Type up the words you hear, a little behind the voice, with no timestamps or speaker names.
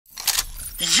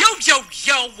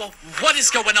Yo, what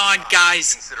is going on,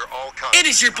 guys? It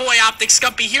is your boy Optic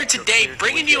Scumpy here today,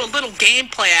 bringing you a little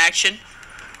gameplay action.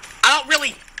 I don't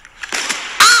really...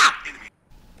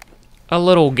 A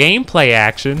little gameplay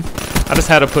action? I just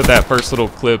had to put that first little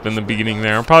clip in the beginning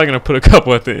there. I'm probably going to put a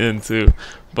couple at the end too.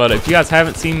 But if you guys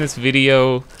haven't seen this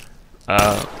video,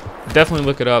 definitely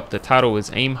look it up. The title is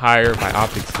Aim Higher by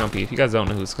Optic Scumpy. If you guys don't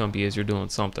know who Scumpy is, you're doing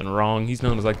something wrong. He's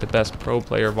known as like the best pro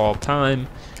player of all time.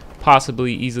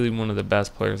 Possibly easily one of the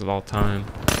best players of all time.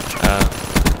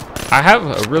 I have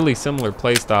a really similar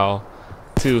playstyle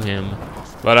to him.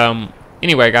 But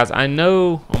anyway, guys, I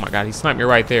know... Oh my god, he sniped me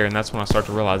right there, and that's when I start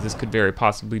to realize this could very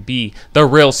possibly be the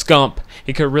real Scump.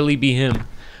 It could really be him.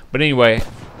 But anyway,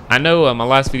 I know my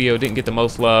last video didn't get the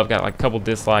most love, got like a couple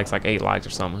dislikes, like 8 likes or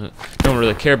something. Don't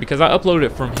really care because I uploaded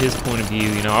it from his point of view.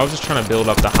 You know, I was just trying to build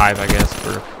up the hype, I guess,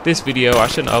 for this video. I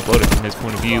shouldn't upload it from his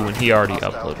point of view when he already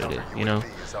uploaded it, you know.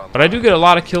 But I do get a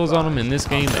lot of kills on him in this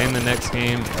game and the next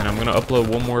game, and I'm going to upload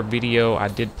one more video. I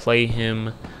did play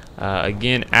him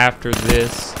again after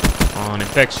this on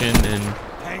Infection,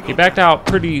 and he backed out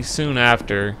pretty soon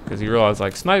after because he realized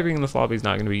like sniping in this lobby is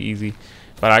not going to be easy.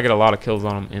 But I get a lot of kills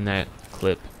on him in that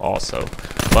clip also.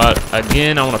 But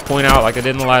again, I want to point out, like I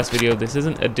did in the last video, this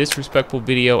isn't a disrespectful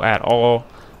video at all.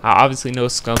 I obviously know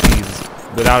Scumpy is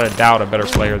without a doubt a better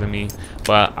player than me,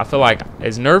 but I feel like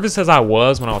as nervous as I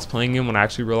was when I was playing him, when I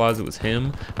actually realized it was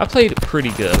him, I played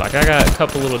pretty good. Like I got a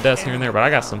couple little deaths here and there, but I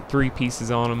got some 3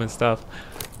 pieces on him and stuff.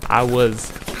 I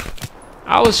was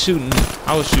shooting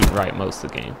right most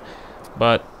of the game.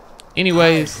 But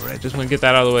anyways, I just want to get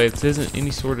that out of the way. This isn't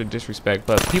any sort of disrespect,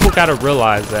 but people got to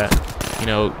realize that, you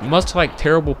know, much like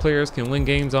terrible players can win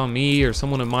games on me or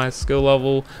someone in my skill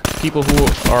level, people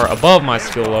who are above my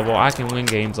skill level, I can win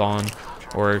games on.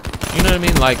 Or, you know what I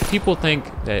mean? Like, people think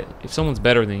that if someone's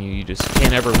better than you, you just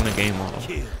can't ever win a game on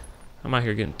them. I'm out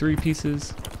here getting 3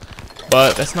 pieces.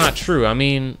 But that's not true. I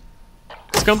mean,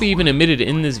 Scumpy even admitted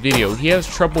in this video, he has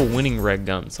trouble winning red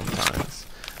guns sometimes.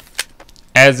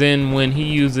 As in, when he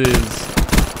uses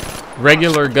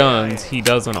regular guns, he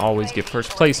doesn't always get first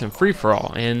place in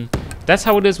free-for-all. And that's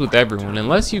how it is with everyone.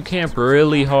 Unless you camp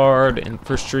really hard and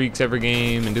for streaks every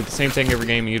game and do the same thing every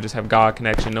game and you just have God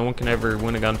connection, no one can ever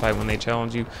win a gunfight when they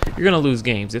challenge you. You're going to lose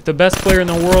games. If the best player in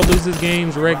the world loses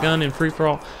games, red gun and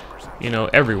free-for-all, you know,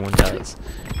 everyone does.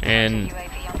 And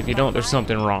if you don't, there's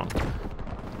something wrong.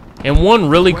 And one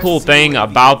really cool thing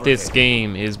about this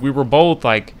game is we were both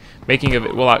like making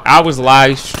a... Well, I was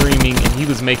live streaming and he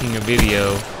was making a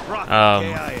video.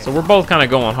 So we're both kind of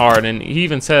going hard, and he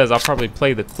even says, I'll probably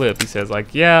play the clip, he says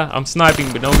like, yeah, I'm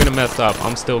sniping, but don't get it messed up,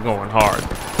 I'm still going hard.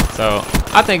 So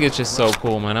I think it's just so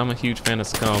cool, man. I'm a huge fan of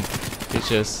Scump.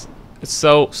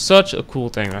 It's such a cool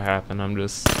thing that happened. I'm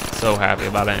just so happy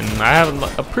about it, and I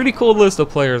have a pretty cool list of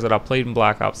players that I played in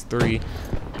Black Ops 3.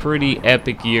 Pretty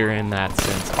epic year in that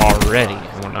sense already,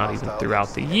 and we're not even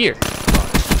throughout the year.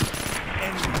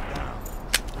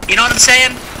 You know what I'm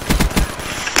saying?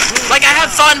 Like, I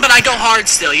have fun, but I go hard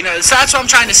still, you know, so that's what I'm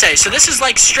trying to say. So this is,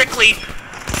 like, strictly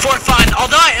for fun,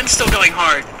 although I am still going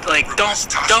hard. Like,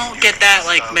 don't get that,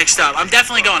 like, mixed up. I'm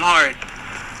definitely going hard,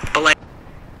 but, like...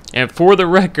 And for the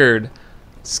record,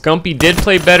 Scumpy did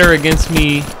play better against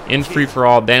me in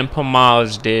free-for-all than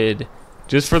Pomage did.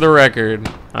 Just for the record.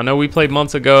 I know we played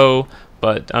months ago,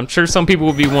 but I'm sure some people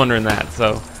will be wondering that,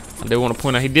 so I do want to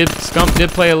point out Scump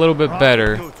did play a little bit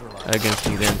better against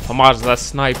me than Pomage, that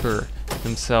sniper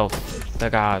himself, the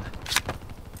god.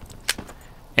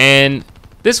 And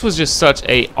this was just such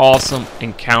a awesome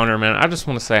encounter, man. I just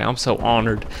want to say I'm so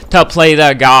honored to play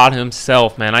that god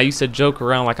himself, man. I used to joke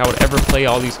around like I would ever play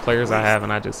all these players I have,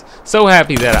 and I just so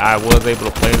happy that I was able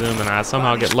to play them, and I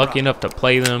somehow get lucky enough to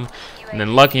play them, and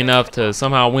then lucky enough to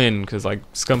somehow win because like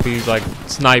Scumpy's like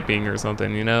sniping or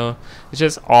something, you know. It's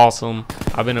just awesome.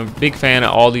 I've been a big fan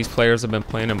of all these players I've been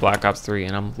playing in Black Ops 3,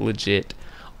 and I'm legit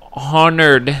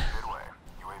honored.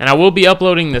 And I will be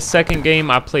uploading the second game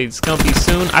I played Scumpy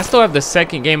soon. I still have the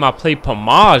second game I played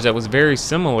Pomage that was very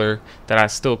similar that I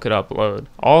still could upload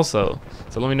also.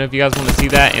 So let me know if you guys want to see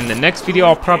that. And the next video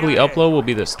I'll probably upload will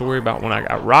be the story about when I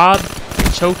got robbed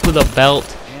and choked with a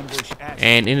belt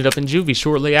and ended up in juvie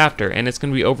shortly after. And it's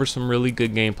going to be over some really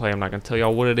good gameplay. I'm not going to tell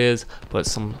y'all what it is, but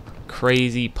some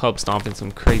crazy pub stomping,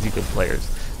 some crazy good players.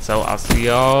 So I'll see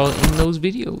y'all in those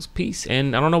videos. Peace.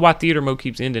 And I don't know why theater mode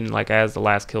keeps ending like as the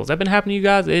last kills. That been happening to you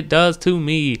guys? It does to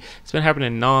me. It's been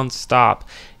happening non-stop.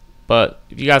 But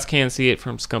if you guys can see it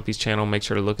from Scumpy's channel, make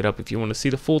sure to look it up if you want to see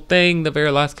the full thing, the very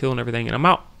last kill and everything. And I'm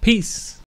out. Peace.